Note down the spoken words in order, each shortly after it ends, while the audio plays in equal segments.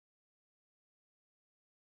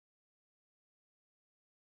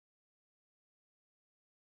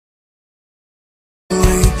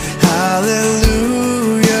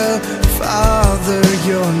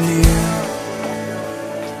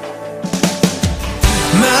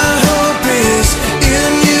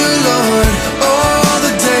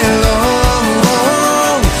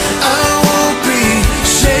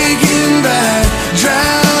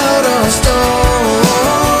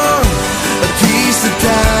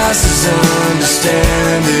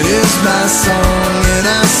understand. It is my song and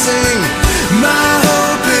I sing. My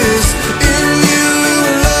hope is in you,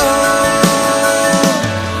 Lord.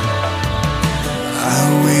 I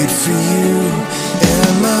wait for you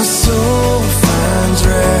and my soul finds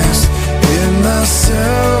rest. In my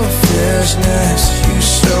selfishness you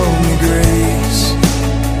show me grace.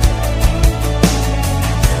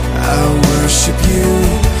 I worship you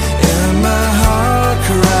and my heart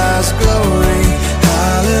cries glory.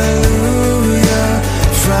 Hallelujah,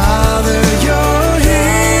 Father, you're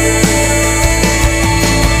here.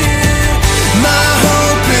 My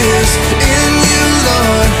hope is in you,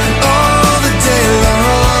 Lord, all the day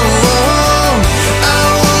long. I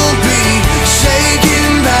won't be shaken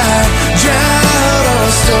by drought or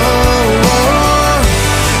storm.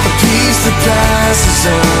 A peace that passes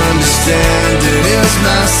understanding is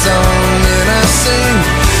my song and I sing.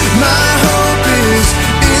 My hope is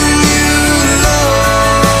in you,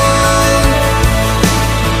 Lord.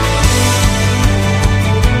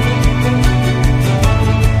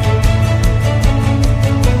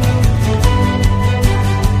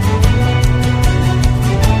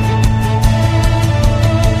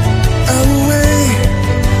 I will wait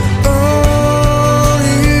on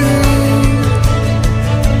you.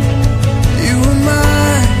 You are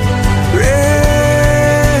my refuge.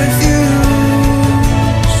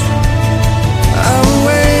 I will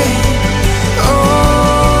wait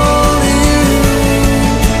on you.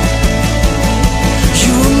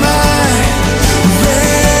 You are my refuge.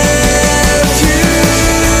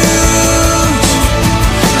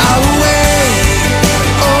 I will wait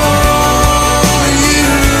on you.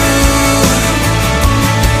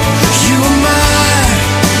 You are my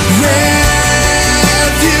refuge.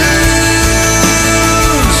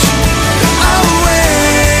 I will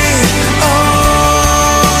wait on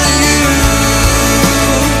you.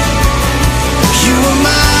 You are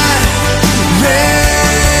my refuge.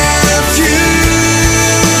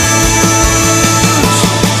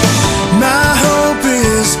 My hope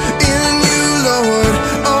is in you, Lord,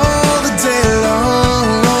 all the day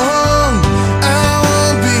long. I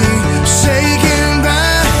won't be shaken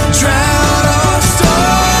by drought or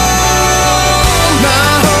storm. My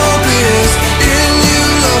hope is in you,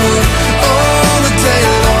 Lord, all the day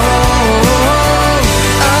long.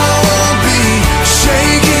 I won't be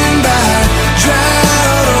shaken by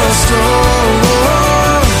drought or storm.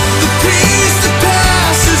 The peace that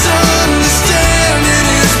passes understanding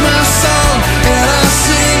is my song and I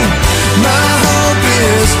sing. My hope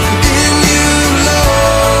is in you,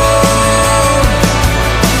 Lord.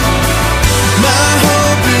 My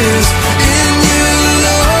hope is in you,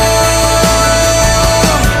 Lord.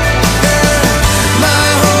 Yeah. My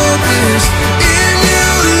hope is in you,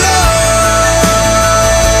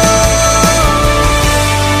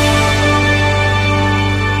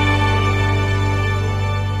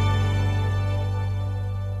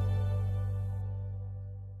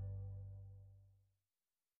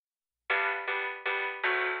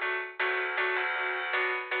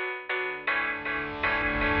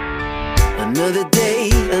 Another day,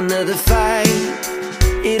 another fight.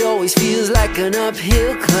 It always feels like an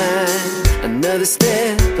uphill climb. Another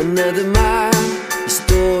step, another mile. The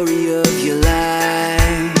story of your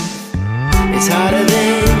life. It's harder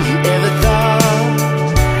than you ever thought,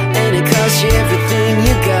 and it costs you everything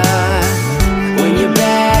you got. When you're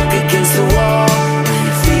back against the wall and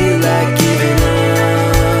you feel like giving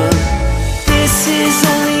up. This is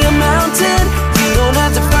only a mountain. You don't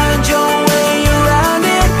have to find your way around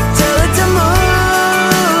it. Tell it to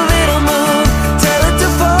move, it'll move. Tell it to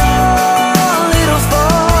fall, it'll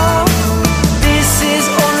fall. This is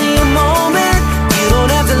only a moment. You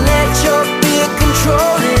don't have to let your fear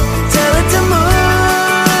control it. Tell it to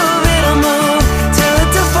move, it'll move. Tell it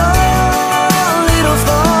to fall, it'll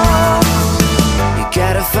fall. You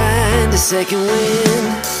gotta find a second wind.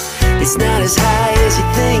 It's not as high as you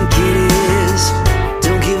think it is.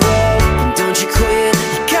 Don't give up and don't you quit.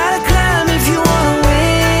 You gotta climb if you wanna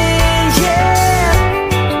win, yeah.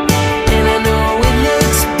 And I know it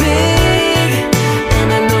looks big, and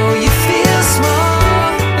I know you feel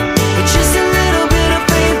small, but just a little bit of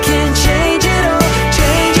faith can change it all,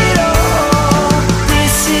 change it all.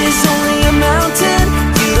 This is only a mountain.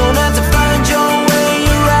 You don't have to find your way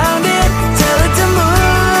around it. Tell it to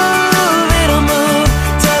move, it'll move.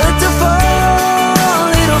 Tell it to fall,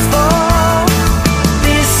 it'll fall.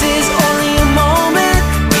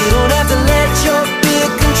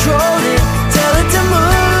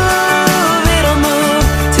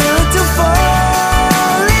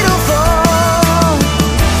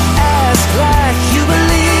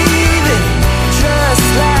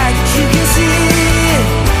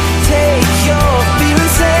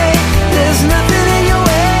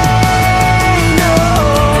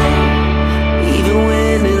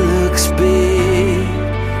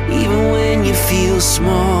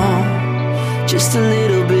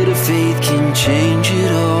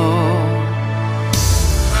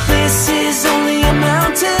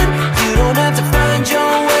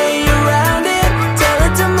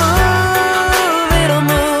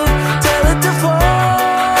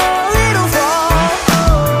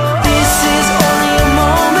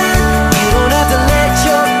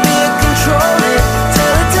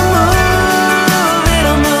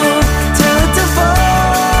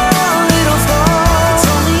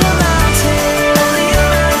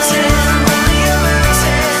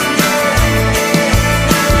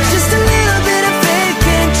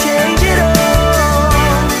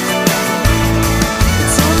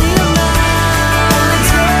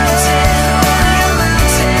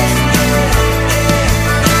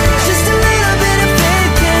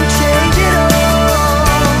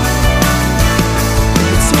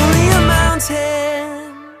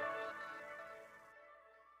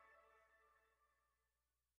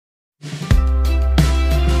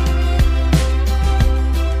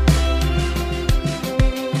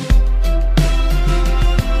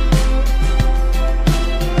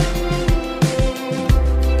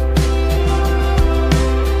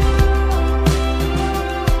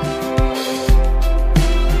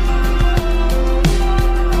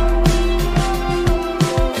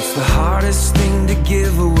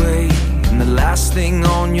 last thing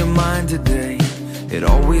on your mind today, it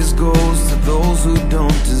always goes to those who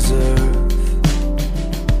don't deserve.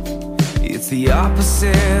 It's the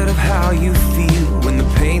opposite of how you feel when the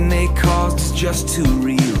pain they caused is just too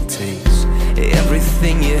real. Takes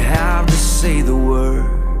everything you have to say the word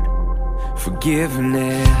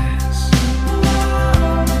forgiveness.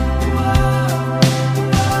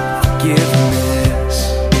 Forgiveness.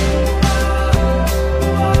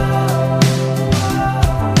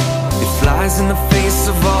 It flies in the face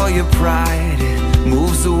of all your pride. It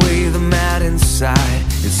moves away the mad inside.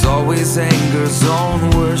 It's always anger's own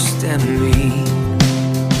worst enemy.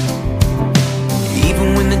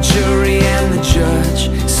 Even when the jury and the judge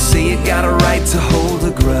say you got a right to hold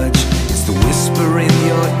a grudge, it's the whisper in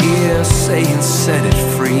your ear saying set it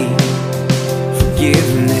free.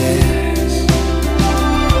 Forgiveness.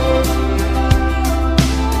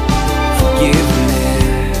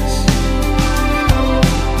 Forgiveness.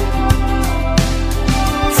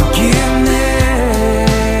 Forgiveness.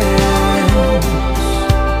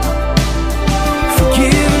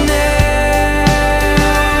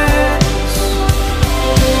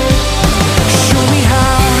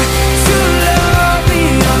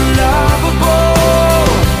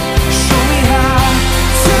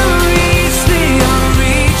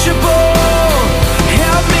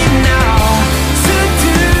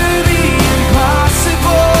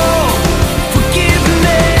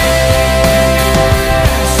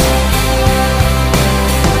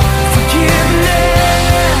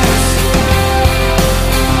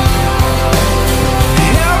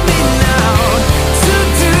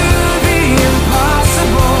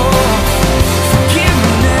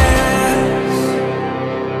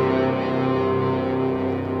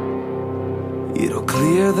 It'll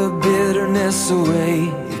clear the bitterness away.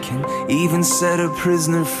 It can even set a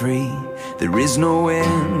prisoner free. There is no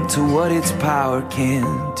end to what its power can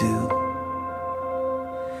do.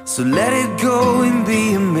 So let it go and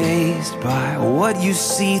be amazed by what you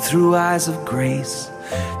see through eyes of grace.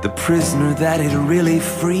 The prisoner that it really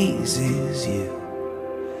frees is you.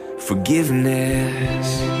 Forgiveness.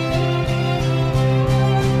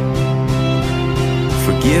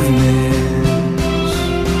 Forgiveness.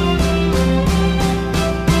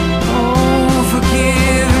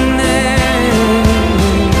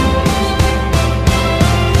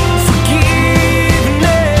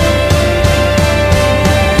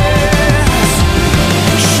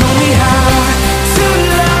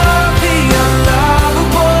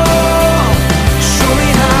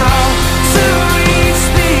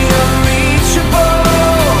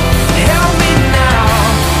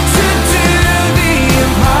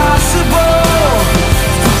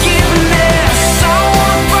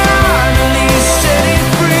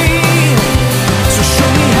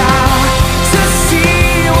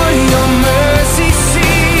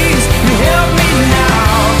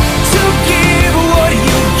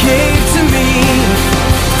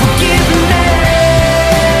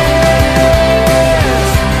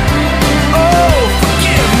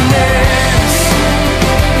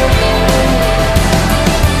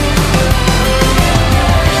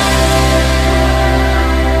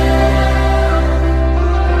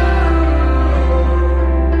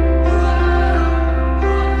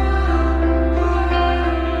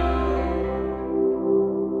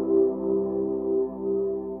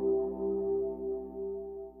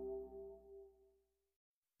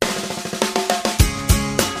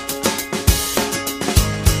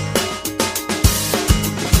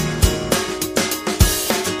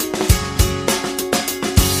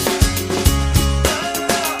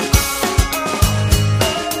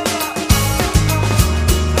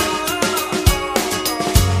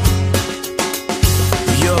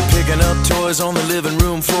 On the living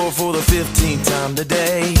room floor for the 15th time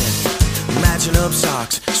today. Matching up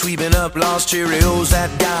socks, sweeping up lost Cheerios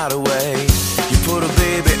that got away. You put a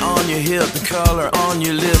baby on your hip, the color on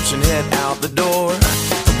your lips, and head out the door.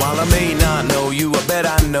 And while I may not know you, I bet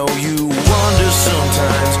I know you. Wonder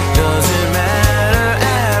sometimes, does it matter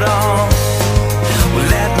at all? Well,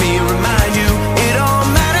 let me remind you, it all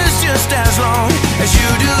matters just as long as you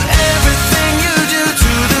do everything you do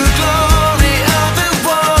to the glory of the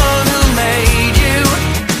one who made you.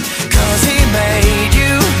 'Cause he made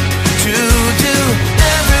you to do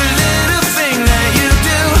every little thing that you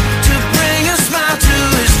do to bring a smile to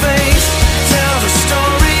his face. Tell the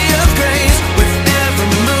story of grace with every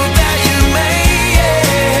move that you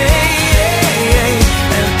make.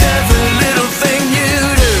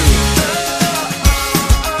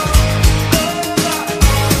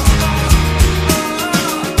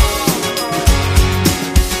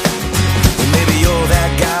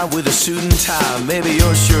 suit and tie. Maybe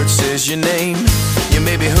your shirt says your name. You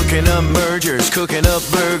may be hooking up mergers, cooking up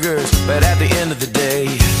burgers, but at the end of the day,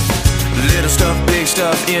 little stuff, big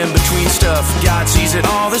stuff, in between stuff, God sees it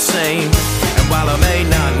all the same. And while I may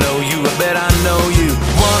not know you, I bet I know you.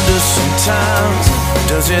 Wonder sometimes,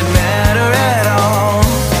 does it matter at all?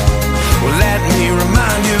 Well, let me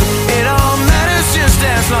remind you, it all matters just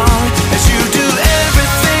as long as you do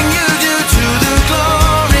everything you do to the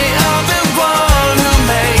glory of the one who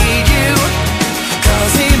made you.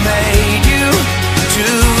 'Cause he made you to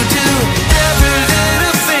do every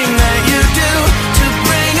little thing that you do to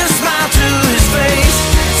bring a smile to his face.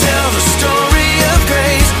 Tell the story of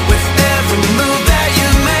grace with every move that you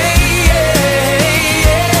make,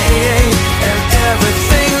 and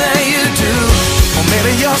everything that you do. Or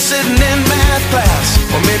maybe you're sitting in math class,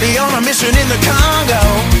 or maybe on a mission in the Congo,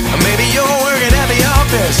 or maybe you're working at the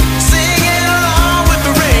office, singing along with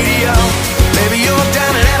the radio. Maybe you're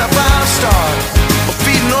dining at a 5-star, or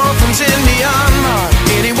feeding orphans in Myanmar.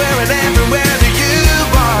 Anywhere and everywhere that you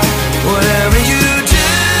are, whatever you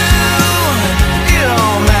do, it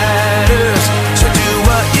all matters. So do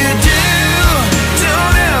what you do,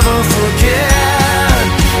 don't ever forget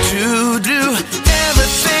to do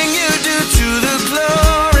everything you do to the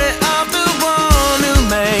glory of the one who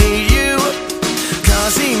made you.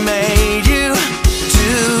 'Cause he made you to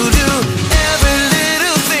do every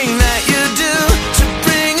little thing that you do to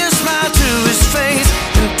bring a smile to his face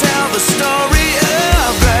and tell the story of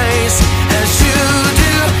grace as you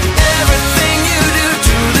do everything you do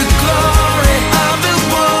to the glory of the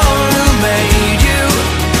one who made you.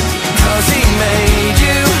 'Cause he made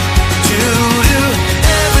you to do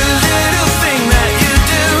every little thing that you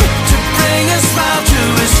do to bring a smile to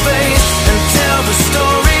his face and tell the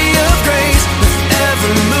story of grace with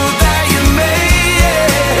every move that you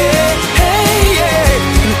make,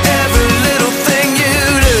 and every little thing you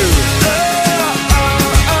do.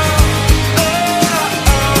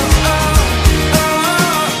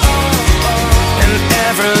 And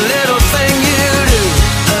every little thing you do.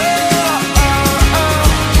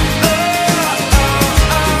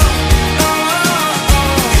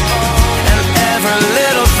 And every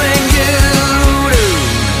little thing you do.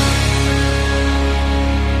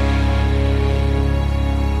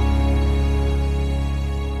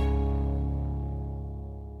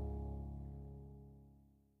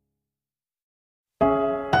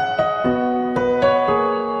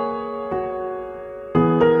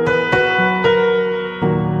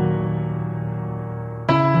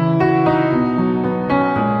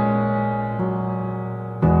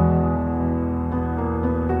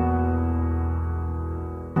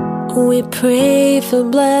 We pray for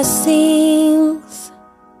blessings,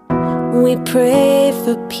 we pray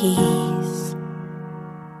for peace,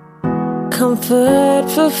 comfort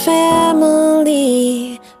for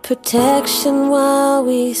family, protection while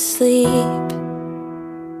we sleep.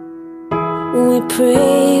 We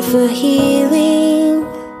pray for healing,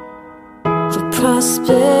 for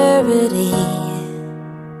prosperity.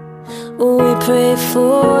 We pray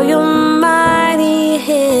for your mighty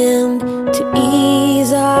hand to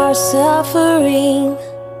ease our suffering.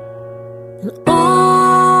 And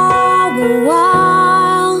all the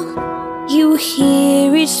while, you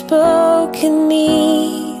hear each spoken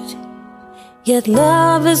need. Yet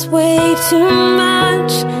love is way too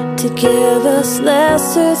much to give us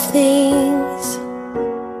lesser things.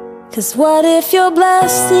 'Cause what if your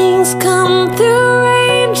blessings come through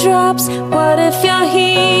raindrops? What if your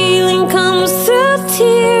healing comes through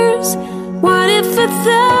tears? What if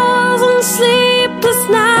 1,000 sleepless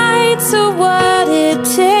nights are what it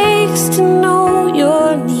takes to know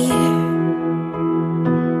you're near?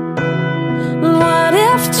 What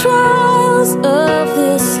if trials of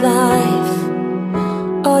this life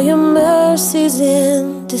are your mercies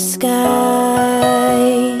in disguise?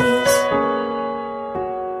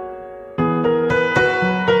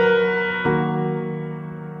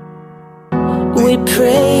 We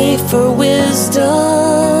pray for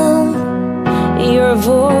wisdom, your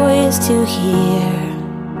voice to hear.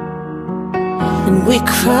 And we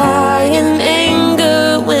cry in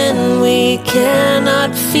anger when we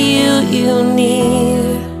cannot feel you near.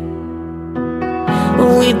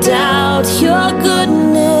 We doubt your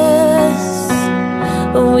goodness,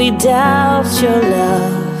 we doubt your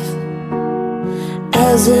love,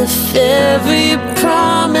 as if every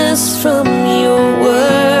promise from your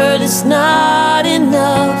word is not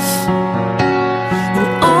enough. And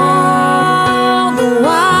all the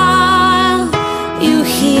while, you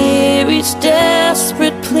hear each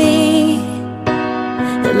desperate plea,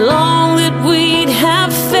 and long that we'd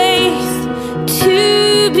have faith to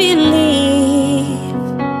believe.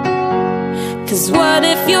 'Cause what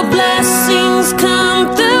What if your blessings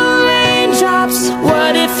come through raindrops?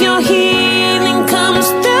 What if your healing comes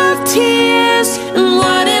through tears? And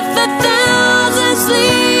what if 1,000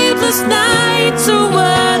 sleepless nights are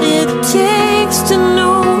what it takes to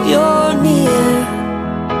know you're near?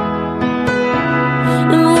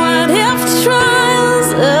 And what if trials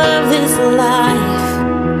of this life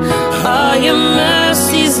are your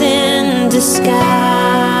mercies in disguise?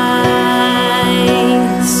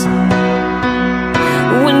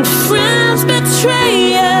 When friends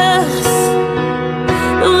betray us,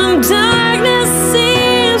 when darkness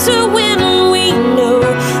seems to win, we know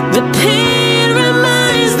the pain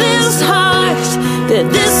reminds this heart that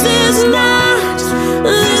this is not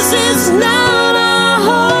our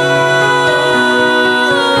home.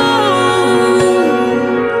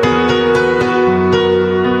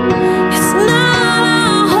 It's not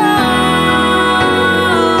our home.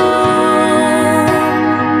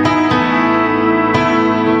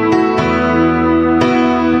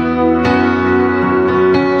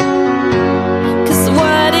 'Cause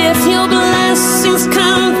what if your blessings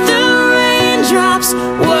come through raindrops?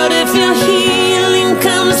 What if your healing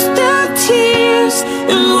comes through tears?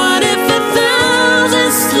 And what if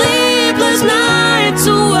 1,000 sleepless nights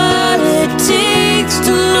are what it takes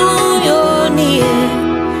to know you're near?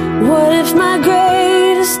 What if my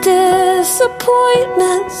greatest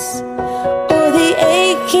disappointments or the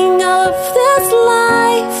aching of this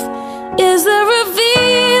life is the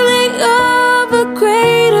revealing of a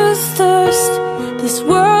greater thirst this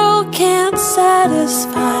world can't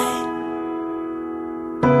satisfy?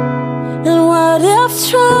 And what if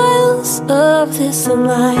trials of this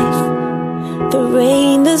life, the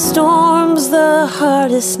rain, the storms, the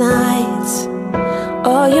hardest nights,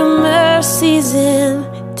 all your mercies in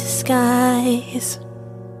disguise?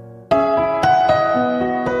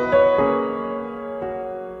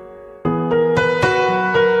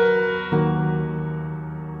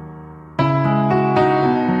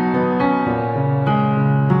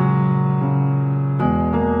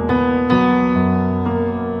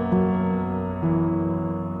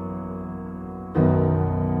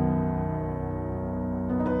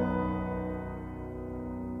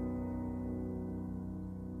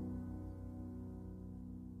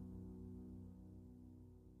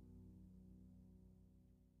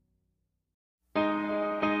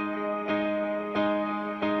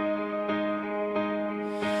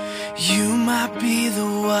 You might be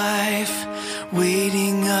the wife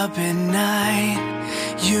waiting up at night.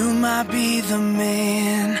 You might be the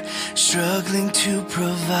man struggling to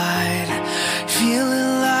provide,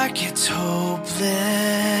 feeling like it's hopeless.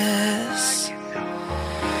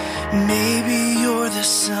 Maybe you're the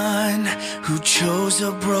son who chose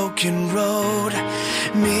a broken road.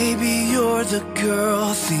 Maybe you're the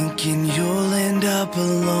girl thinking you'll end up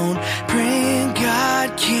alone, praying, God,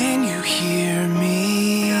 can you hear me?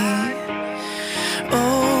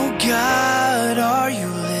 Oh God, are you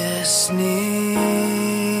listening?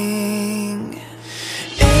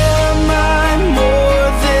 Am I more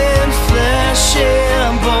than flesh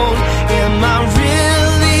and bone? Am I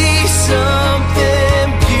really something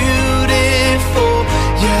beautiful?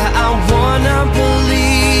 Yeah, I wanna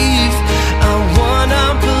believe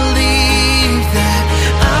that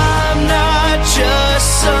I'm not just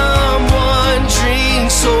someone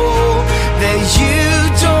dreams so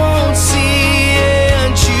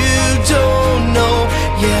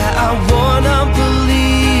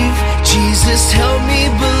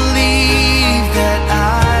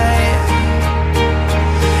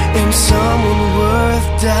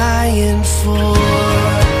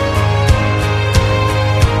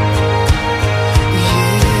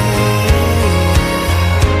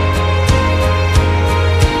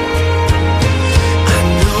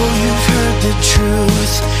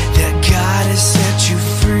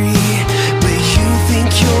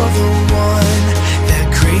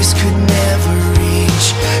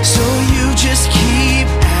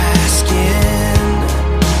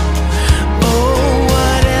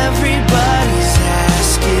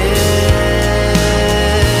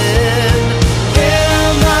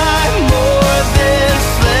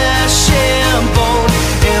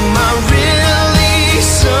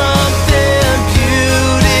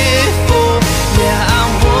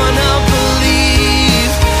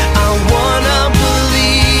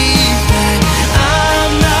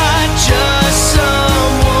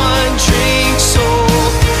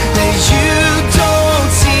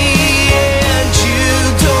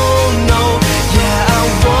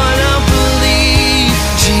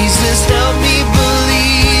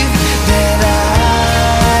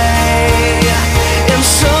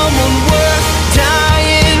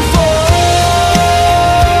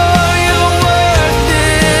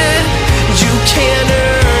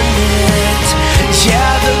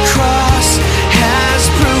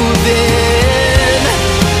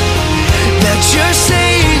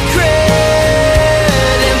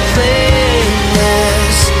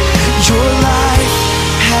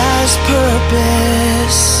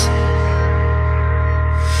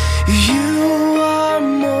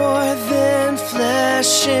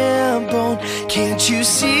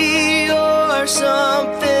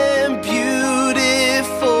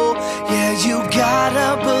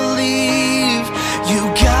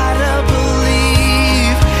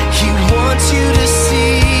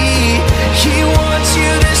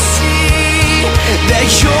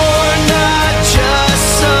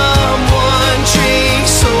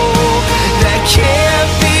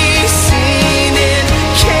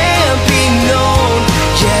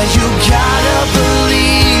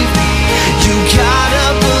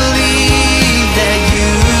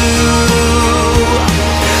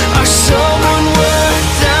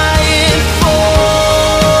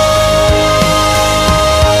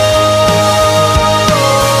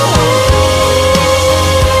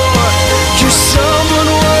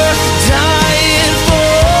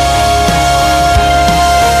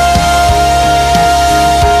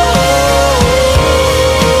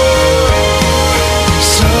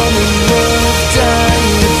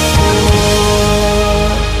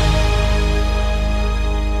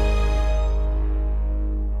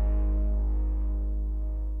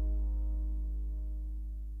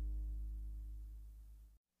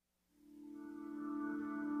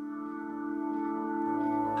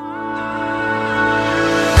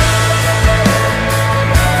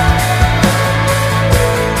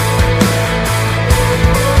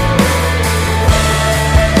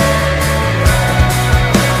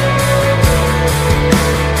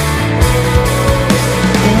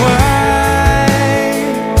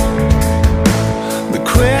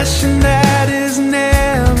passion that is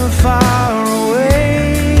never far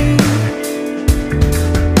away.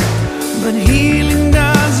 But healing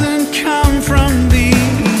doesn't come from the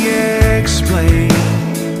explained.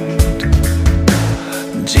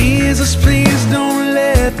 Jesus, please don't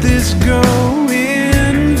let this go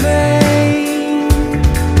in vain.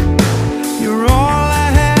 You're all I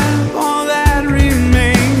have, all that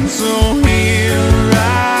remains. So here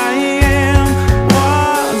I am,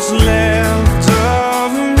 what's left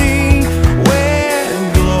of me, where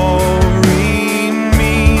glory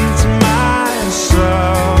meets my suffering.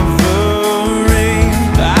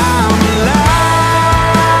 I'm alive,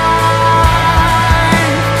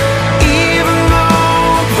 even though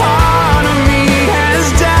a part of me has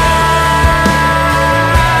died.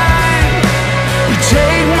 You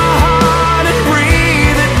take my heart and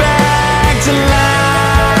breathe it back to life.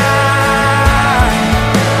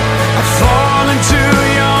 I fall into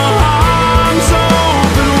your arms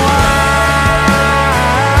open wide.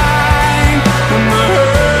 When the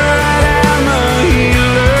hurt and the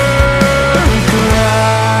healer collide.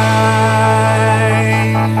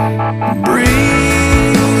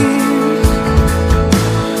 Breathe.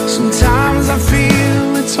 Sometimes I feel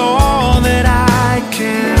it's all that I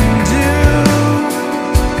can do.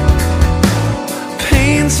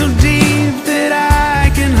 Pain so deep that I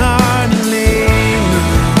can hardly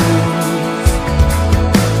move.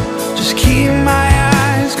 Just keep my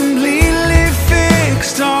eyes completely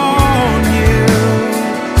fixed on you.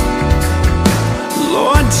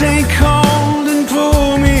 Lord, take hold and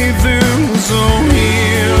pull me through. So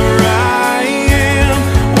here I am,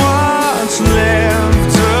 what's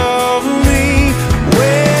left of me,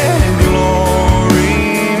 where glory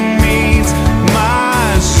meets my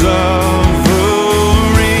suffering.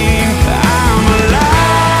 I'm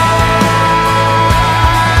alive,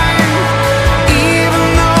 even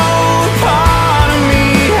though a part of me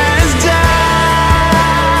has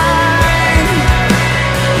died.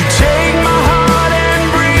 You take my heart and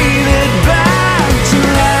breathe it back to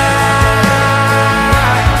life.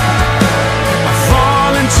 I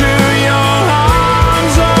fall into your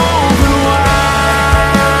arms open wide.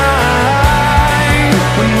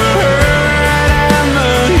 When the hurt and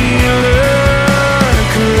the healer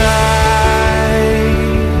collide.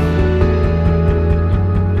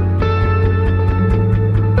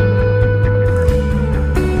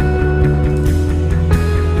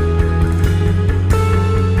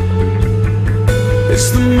 It's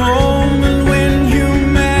the moment when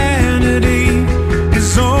humanity is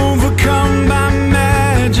overcome by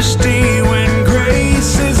majesty, when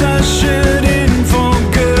grace is ushered in for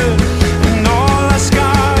good, and all our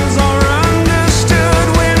scars are understood,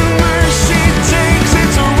 when mercy takes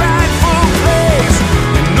its rightful place,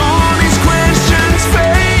 and all these questions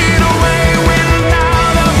fade away, when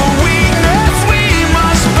out of a weakness we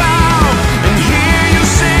must bow and hear you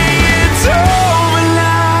say it's over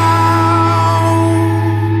now.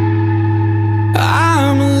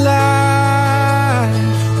 I'm alive,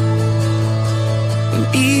 and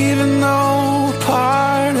even though a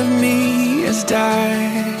part of me has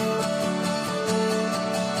died,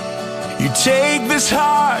 you take this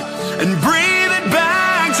heart and breathe it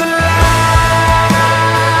back to life.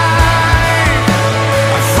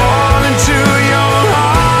 I fall into your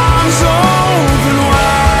arms open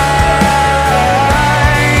wide.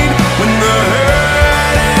 When the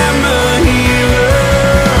hurt and the healer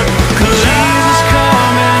collide. Jesus,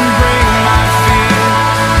 come and break my fear,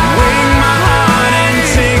 wake my heart and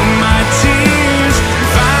take my tears,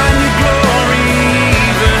 find your glory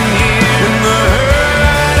even here. When the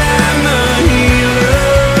hurt and the healer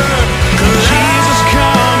collide. Jesus,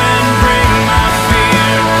 come and break my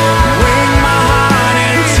fear, wake my heart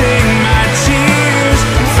and take my tears,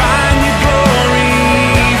 find your glory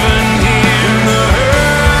even here. When the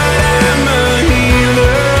hurt and the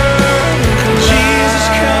healer collide. Jesus,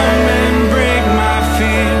 come and break my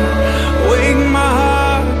fear, wake my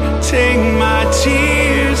heart, take my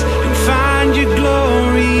tears, and find your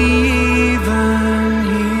glory even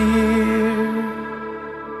here.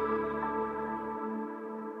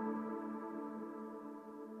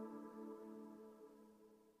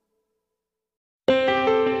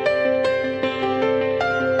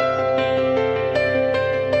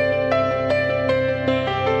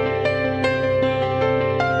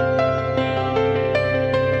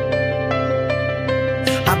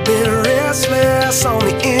 I've been restless on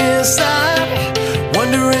the inside,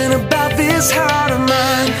 wondering about this heart of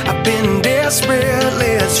mine. I've been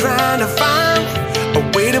desperately trying to find a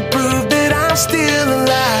way to prove that I'm still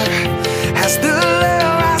alive. Has the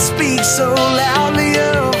love I speak so loudly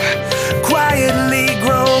of quietly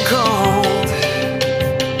grown cold?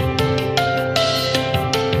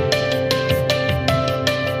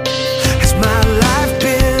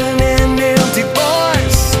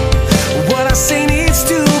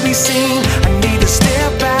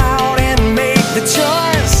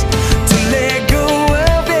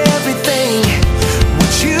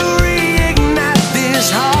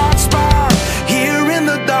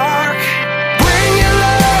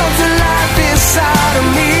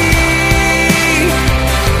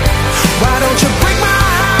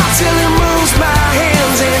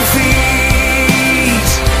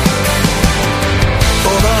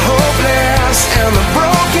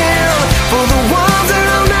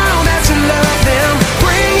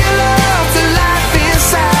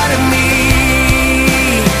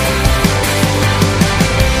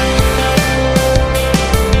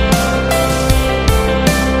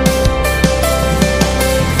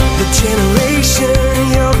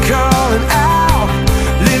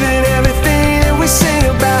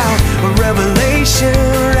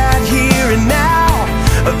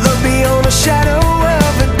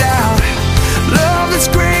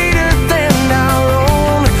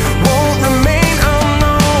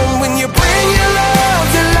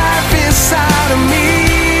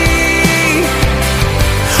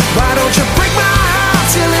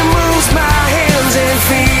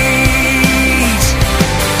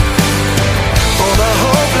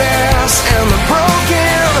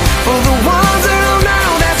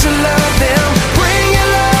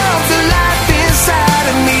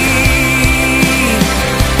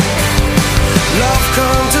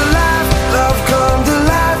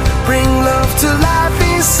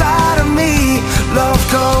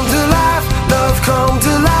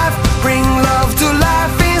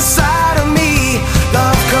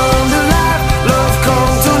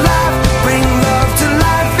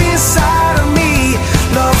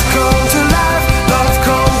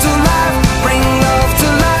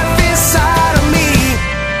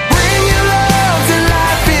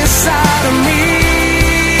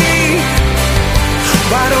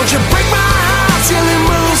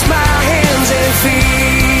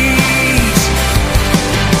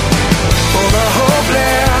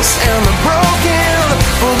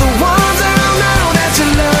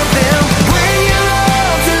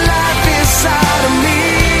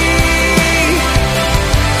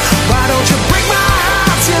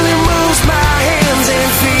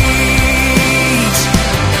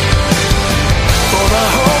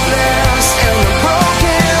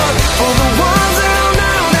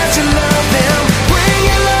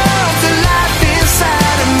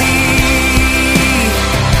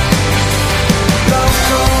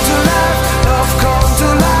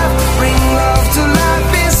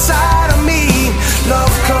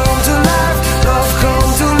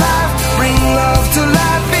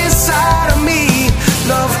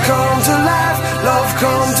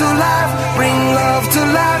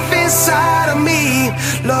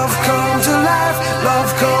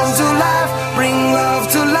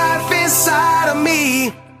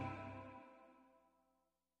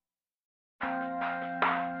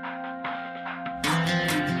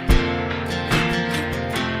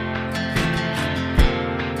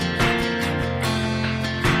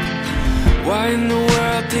 How in the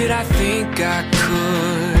world did I think I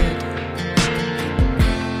could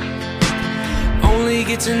only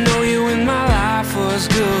get to know you when my life was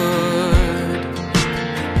good?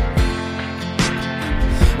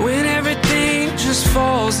 When everything just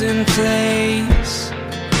falls in place,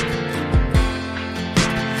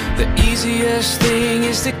 the easiest thing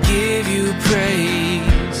is to give you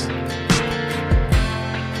praise.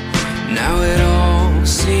 Now it all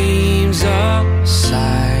seems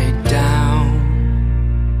upside down,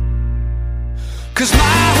 'cause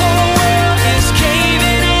my whole world is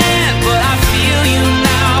caving in, but I feel you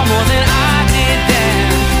now more than I did then.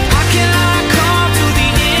 How can I come to the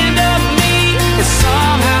end of me and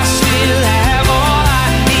somehow still have all I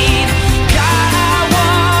need? God, I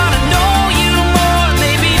wanna know you more.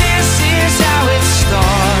 Maybe this is how it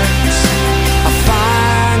starts. I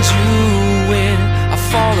find you when I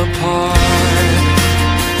fall apart.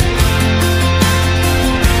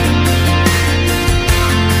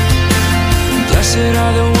 Blessed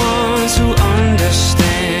are the ones who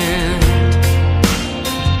understand.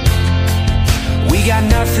 We got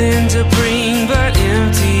nothing to bring but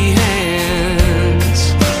empty hands.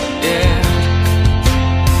 Yeah,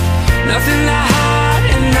 nothing to hide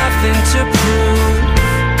and nothing to prove.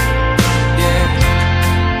 Yeah,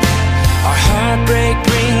 our heartbreak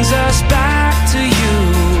brings us back to you.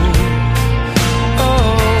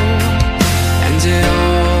 Oh, and it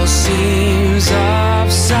all seems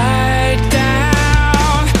upside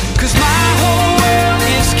down, 'cause my whole world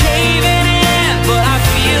is caving in, but I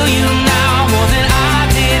feel you now more than I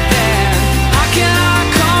did then. How can I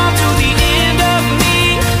come to the end of me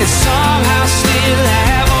and somehow still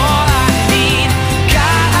have all I need?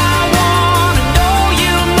 God, I wanna know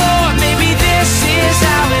you more. Maybe this is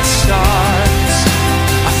how it starts.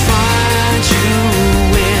 I find you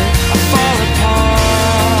when I fall apart.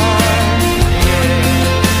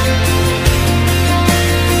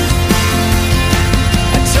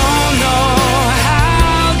 I don't know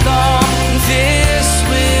how long this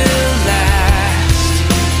will last.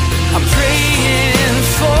 I'm praying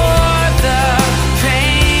for the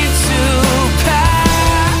pain to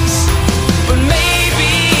pass, but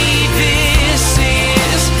maybe this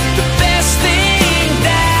is the best thing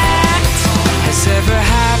that has ever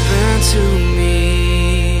happened to me.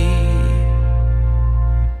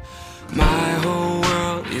 My whole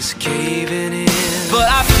world is caving in, but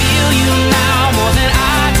I feel you now more than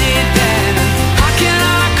I did then. How can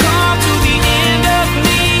I come to the end of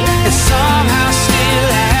me and somehow still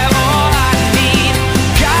have all I need?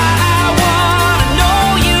 God, I wanna know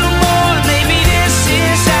you more. Maybe this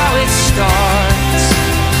is how it starts.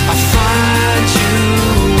 I find you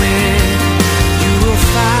when you will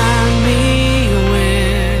find me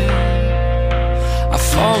when I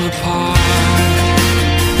fall apart.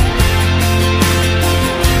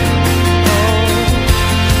 Oh,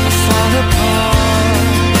 I fall apart.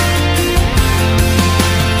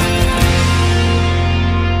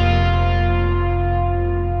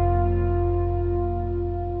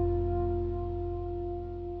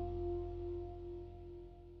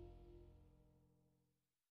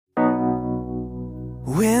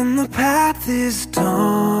 When the path is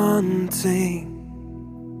daunting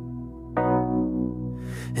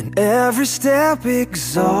and every step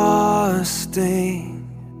exhausting,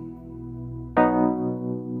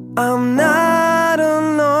 I'm not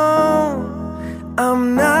alone, I'm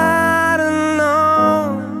not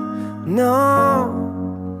alone, no,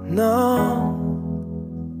 no.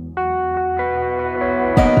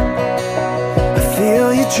 I feel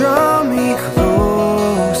you draw me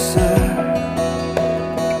closer,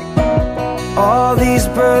 all these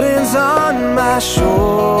burdens on my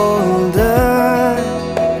shoulder.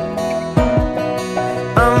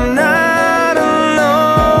 I'm not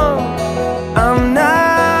alone, I'm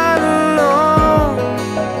not alone.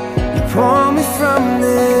 You pull me from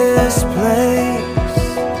this place.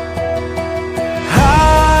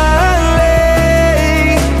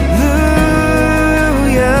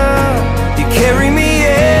 Hallelujah, you carry me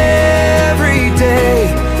every day,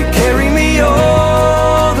 you carry me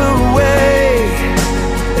all the way.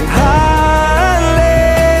 And hallelujah,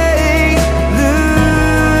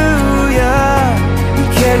 you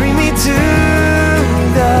carry me to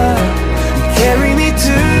the, you carry me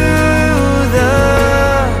to the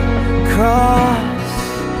cross.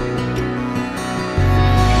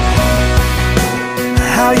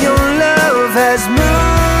 How your love has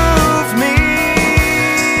moved me,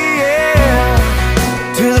 yeah,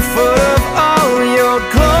 to the foot of all your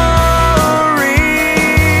glory.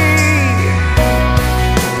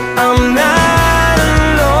 I'm not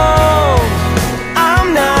alone, I'm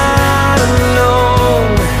not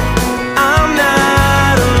alone, I'm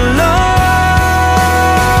not alone.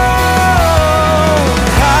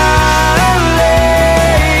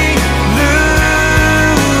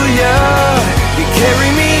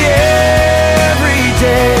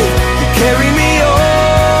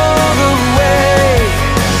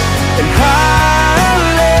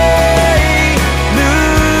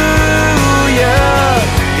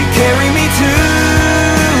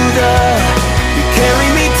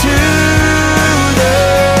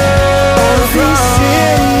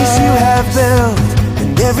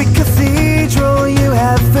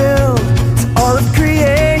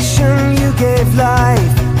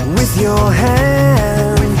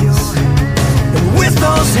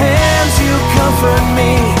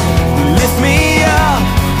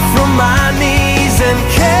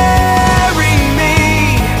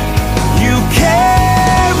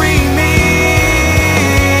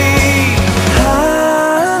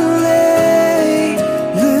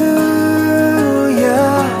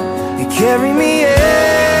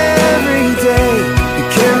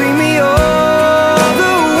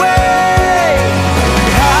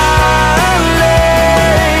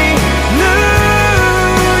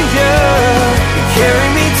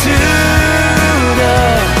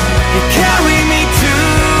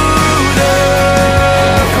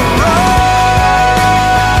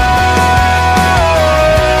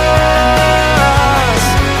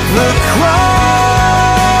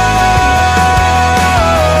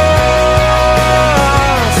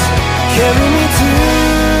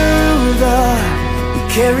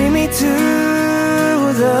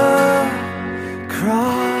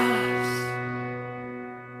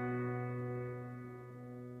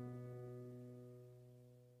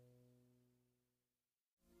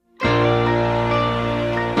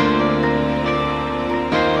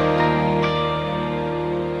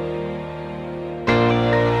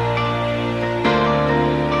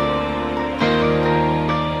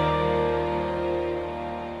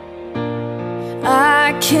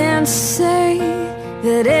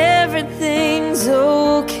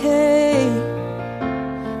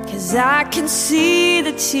 'cause I can see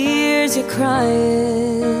the tears you're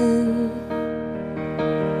crying.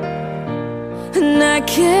 And I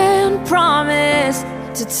can't promise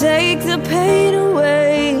to take the pain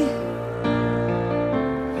away,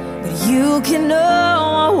 but you can know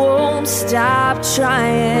I won't stop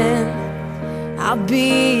trying. I'll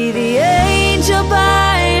be the angel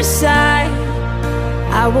by your side.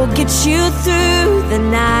 I will get you through the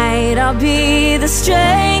night. I'll be the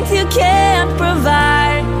strength you can't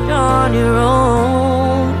provide on your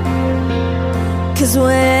own. 'Cause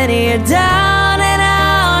when you're down and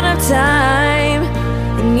out of time,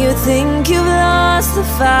 and you think you've lost the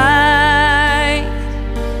fight,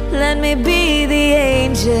 let me be the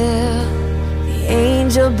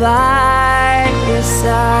angel by your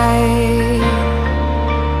side.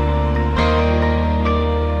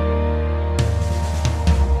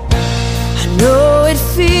 I know it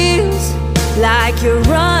feels like you're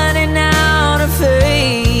running out of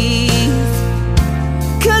faith,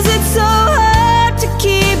 'cause it's so hard to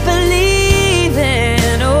keep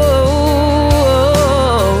believing. Oh,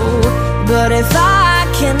 but if I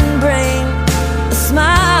can bring a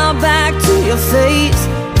smile back to your face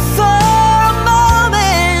for a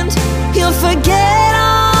moment, you'll forget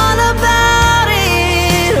all about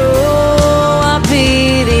it. Oh, I'll be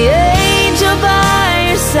the angel by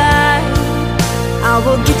your side. I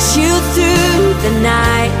will get you through the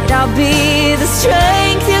night. I'll be the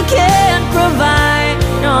strength you can't provide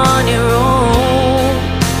on your own.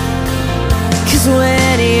 'Cause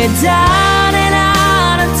when you're down and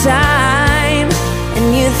out of time, and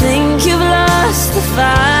you think you've lost the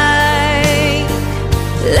fight,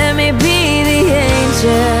 let me be the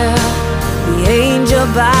angel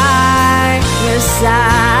by your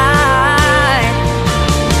side.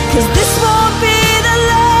 'Cause this won't be the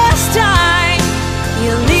last time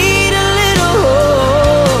you'll need a little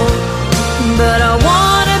hope, but I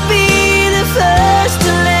wanna be the first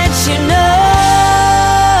to let you know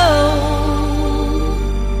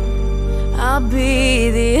I'll be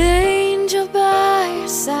the angel by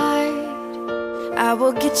your side. I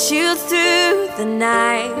will get you through the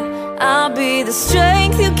night. I'll be the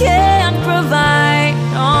strength you can't provide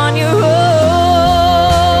on your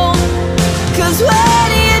own. 'Cause when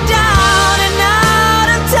you're down and out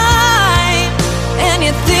of time, and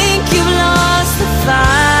you think you've lost the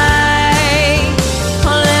fight,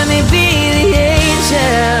 oh, let me be the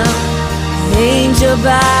angel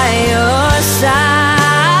by your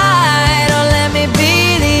side. Oh, let me be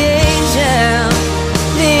the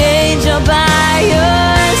angel by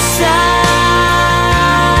your side.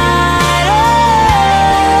 Oh,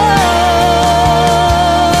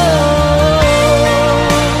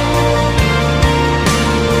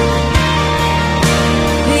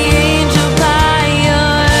 the angel by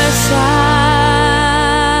your side.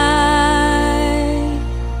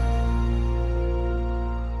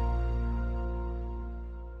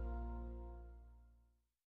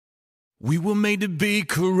 We were made to be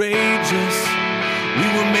courageous. We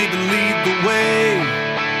were made to lead the way.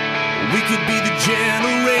 We could be the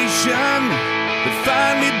generation that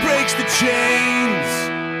finally breaks the chains.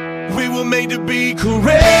 We were made to be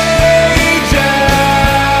courageous.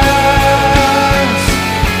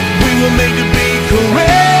 We were made to be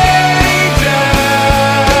courageous.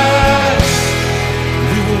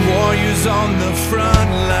 We were warriors on the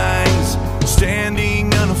front lines, standing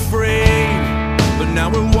unafraid. But now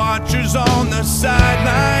we're watchers on the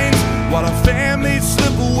sidelines while our families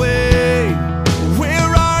slip away.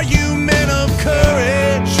 Where are you, men of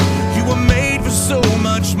courage? You were made for so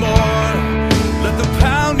much more. Let the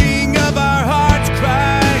pounding of our hearts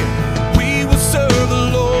cry, we will serve the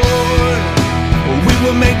Lord. We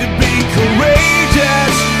were made to be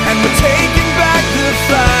courageous, and we're taking back the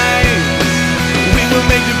fight. We were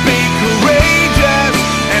made to be courageous,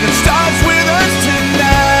 and it starts with us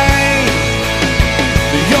tonight.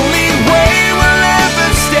 The only way we'll ever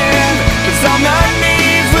stand is on our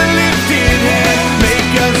knees. We're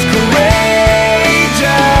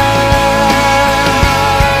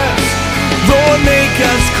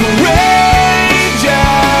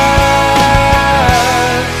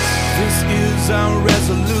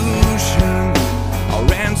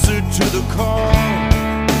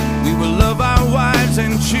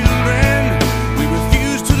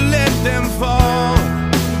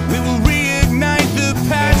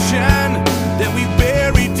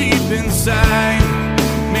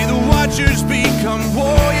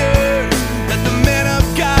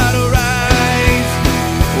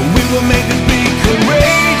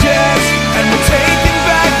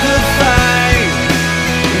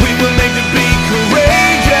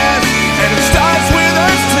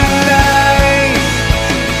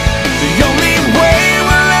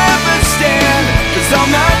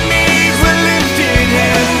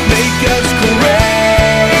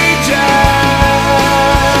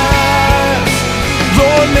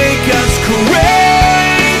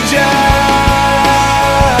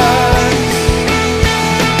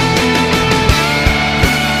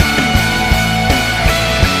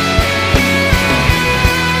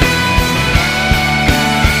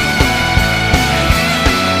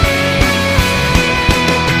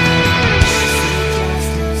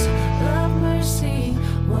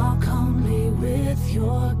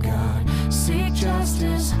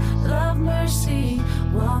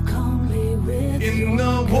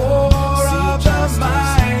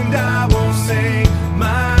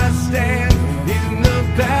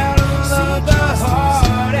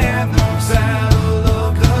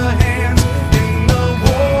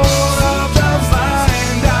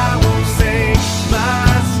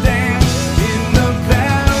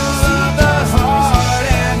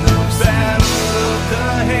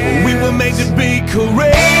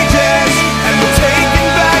courageous, and we're taking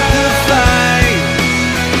back the fight.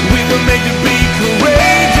 We were made to be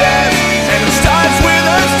courageous, and it starts with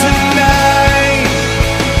us tonight.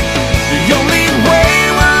 The only way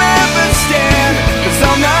we'll ever stand is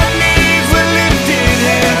on our knees with lifted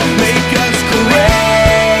hand. Make us courageous,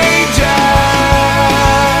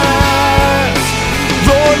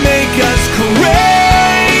 Lord, make us courageous.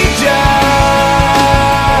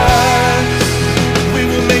 We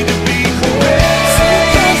were made to be courageous.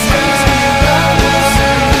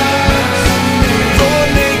 Lord,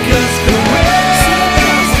 make us courageous.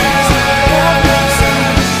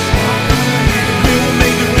 We were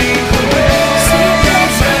made to be courageous.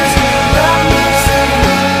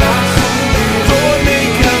 Lord,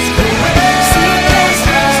 make us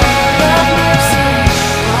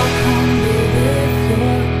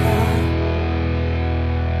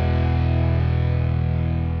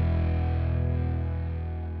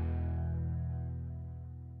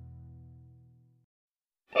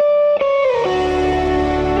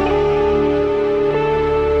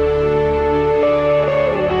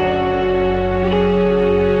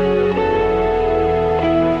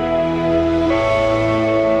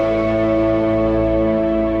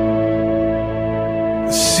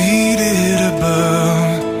seated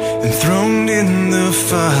above, enthroned in the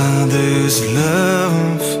Father's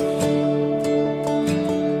love,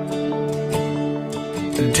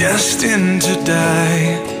 destined to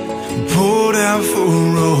die, poured out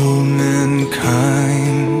for all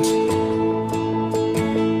mankind.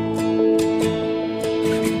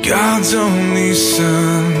 God's only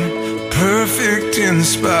Son, perfect and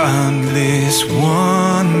spotless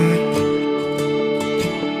one.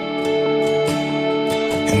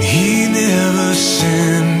 And he never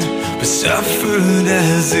sinned, but suffered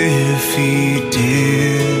as if he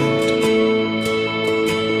did.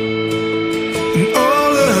 And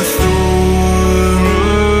all authority,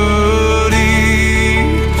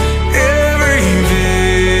 every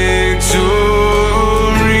victory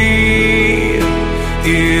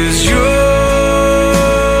is yours.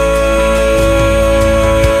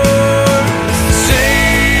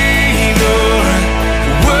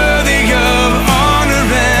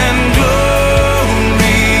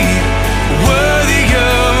 Worthy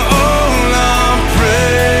of all our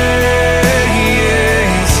praise.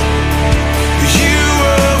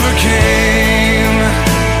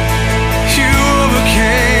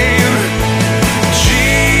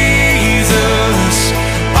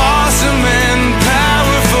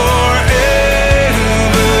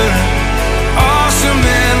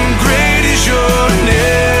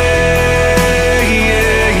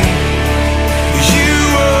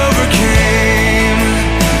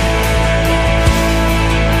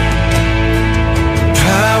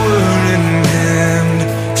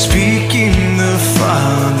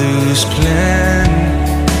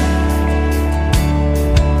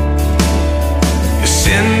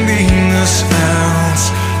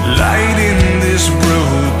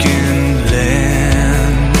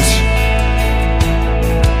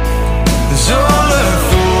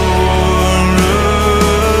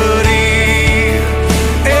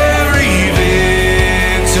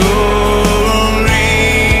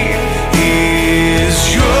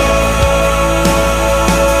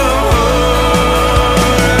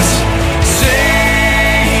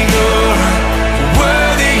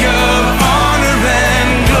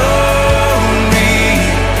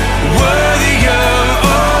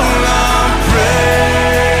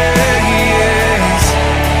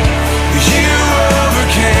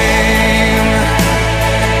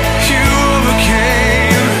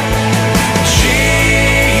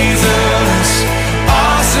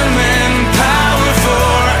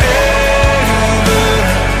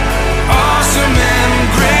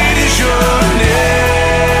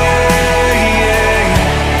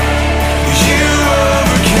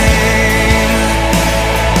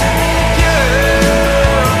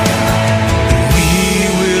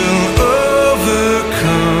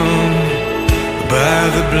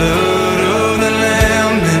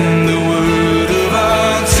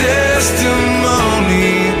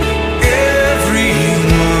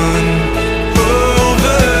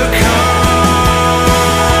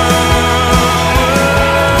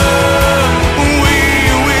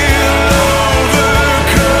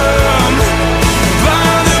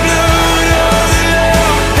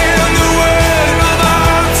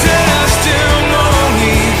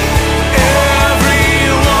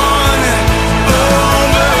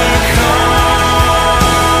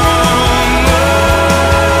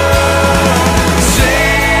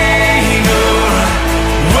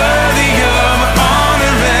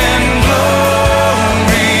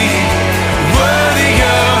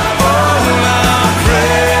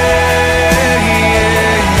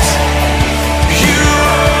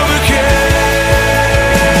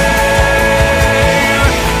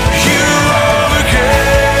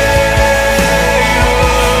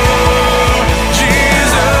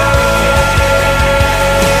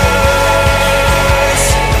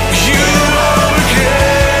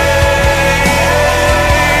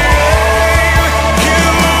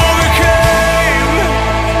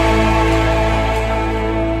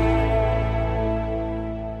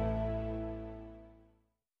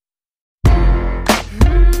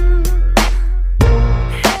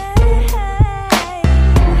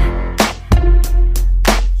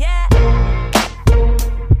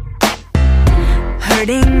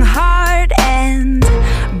 hurting heart and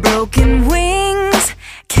broken wings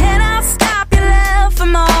cannot stop your love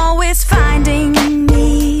from always finding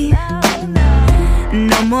me.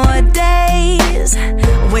 No more days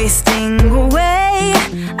wasting away.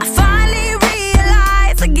 I finally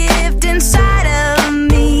realize the gift inside of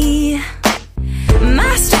me.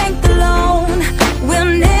 My strength alone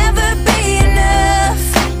will never be enough,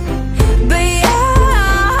 but your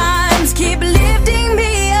arms keep lifting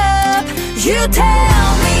me up. You tell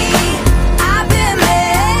me I've been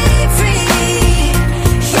made free.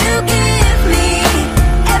 You give me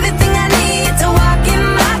everything I need to walk in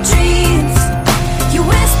my dreams. You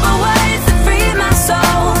whisper words that free my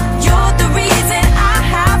soul. You're the reason I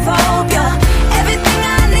have hope. You're everything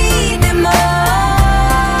I need and more.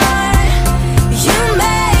 You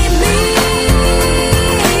made me.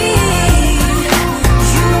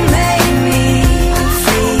 You made me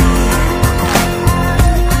free.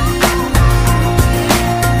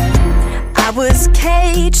 I was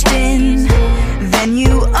caged in, then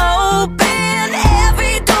you opened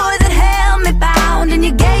every door that held me bound, and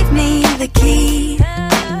you gave me the key.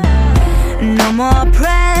 No more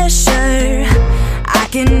pressure, I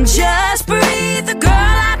can just breathe. The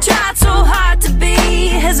girl I tried so hard to be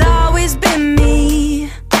has always been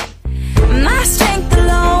me. My strength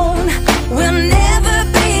alone will never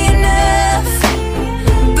be enough,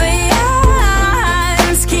 but your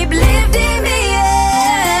arms keep lifting me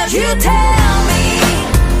up. You tell me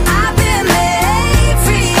I've been made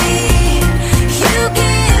free. You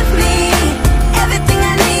give me everything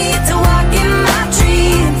I need to walk in my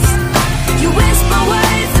dreams. You whisper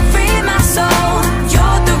words that free my soul.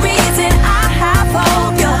 You're the reason I have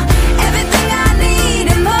hope. You're everything I need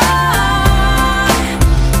and more.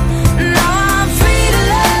 Now I'm free to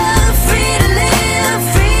love, free to live,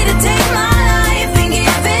 free to take my life and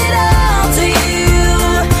give it all to you.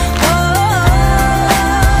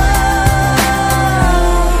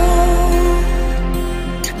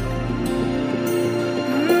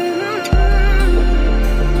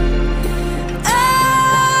 Oh,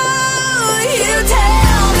 you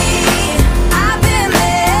tell me I've been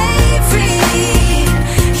made free.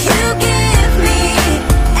 You give me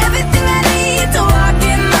everything I need to walk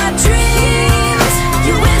in my dreams.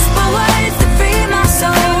 You whisper words that free my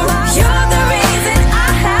soul. You're the reason I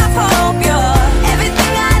have hope. You're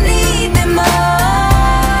everything I need and more.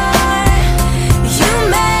 You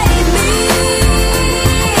made me.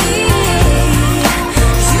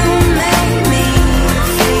 You made me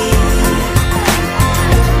free.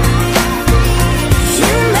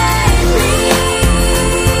 You made me.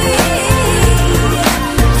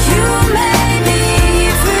 You made me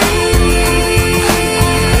free.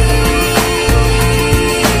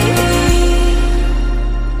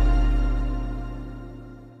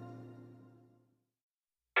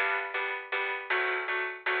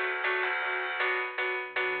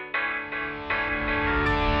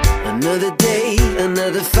 Another day,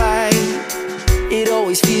 another fight. It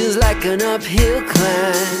always feels like an uphill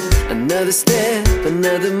climb. Another step,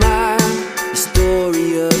 another mile. The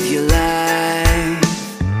story of your life.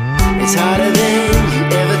 It's harder than you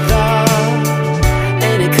ever thought,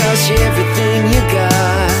 and it costs you everything you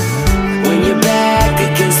got. When you're back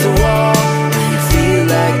against the wall and you feel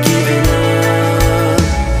like giving up.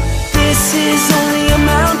 This is only a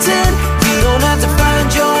mountain. You don't have to find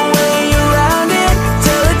your way around it.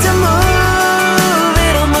 Tell it to move,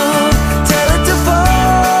 it'll move. Tell it to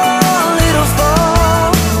fall, it'll fall.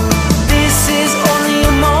 This is only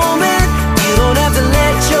a moment. You don't have to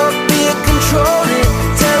let your fear control it.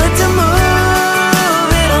 Tell it to move,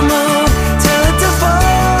 it'll move. Tell it to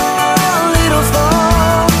fall, it'll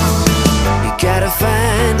fall. You gotta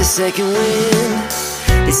find a second wind.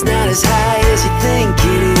 It's not as high as you think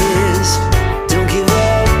it is. Don't give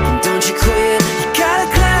up, and don't you quit. You gotta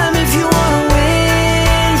climb if you wanna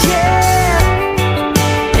win, yeah.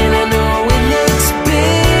 And I know it looks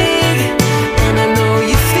big, and I know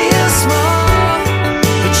you feel small,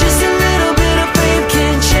 but just a little bit of faith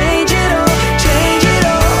can change it all, change it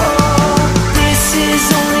all. This is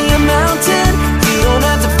only a mountain. You don't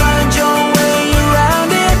have to find your way around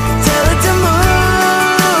it. Tell it to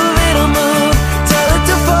move, it'll move. Tell it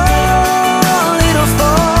to fall, it'll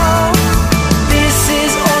fall.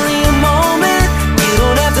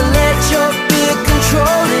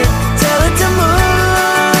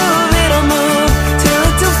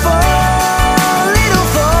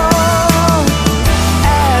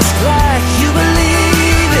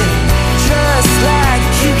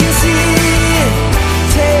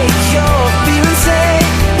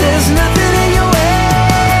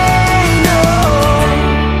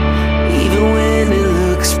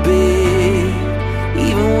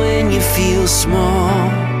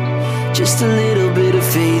 small. Just a little bit of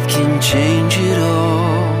faith can change it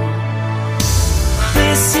all.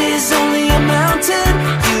 This is only a mountain.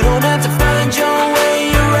 You don't have to find your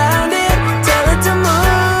way around it. Tell it to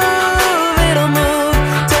move, it'll move.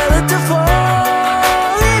 Tell it to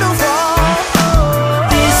fall, it'll fall.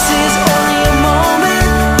 This is only a moment.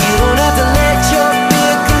 You don't have to let your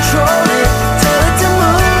fear control it. Tell it to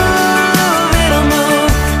move, it'll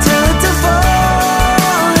move. Tell it to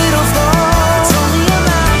fall, it'll fall. It's only a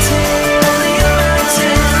mountain, only a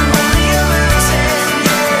mountain, only a mountain.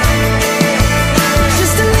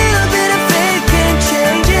 Just a little bit of faith can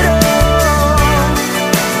change it all.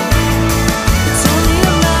 It's only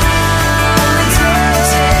a mountain,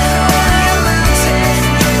 only a mountain.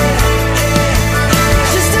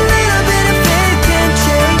 Just a little bit of faith can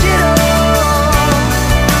change it all.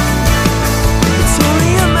 It's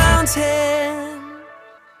only a mountain.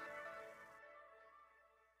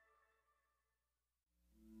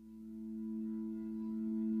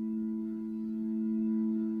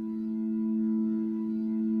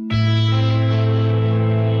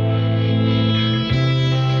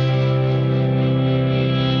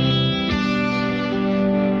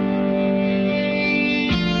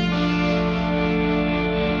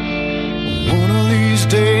 One of these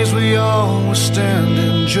days we all will stand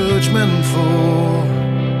in judgment for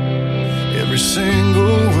every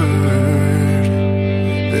single word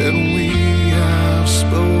that we have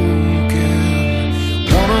spoken.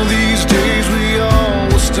 One of these days we all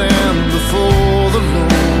will stand before the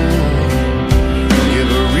Lord, give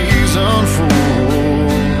a reason for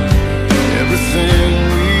everything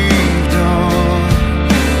we've done.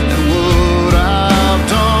 And what I've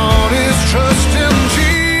done is trust in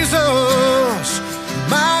Jesus,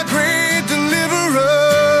 my great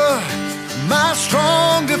deliverer, my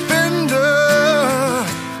strong defender,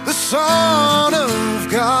 the Son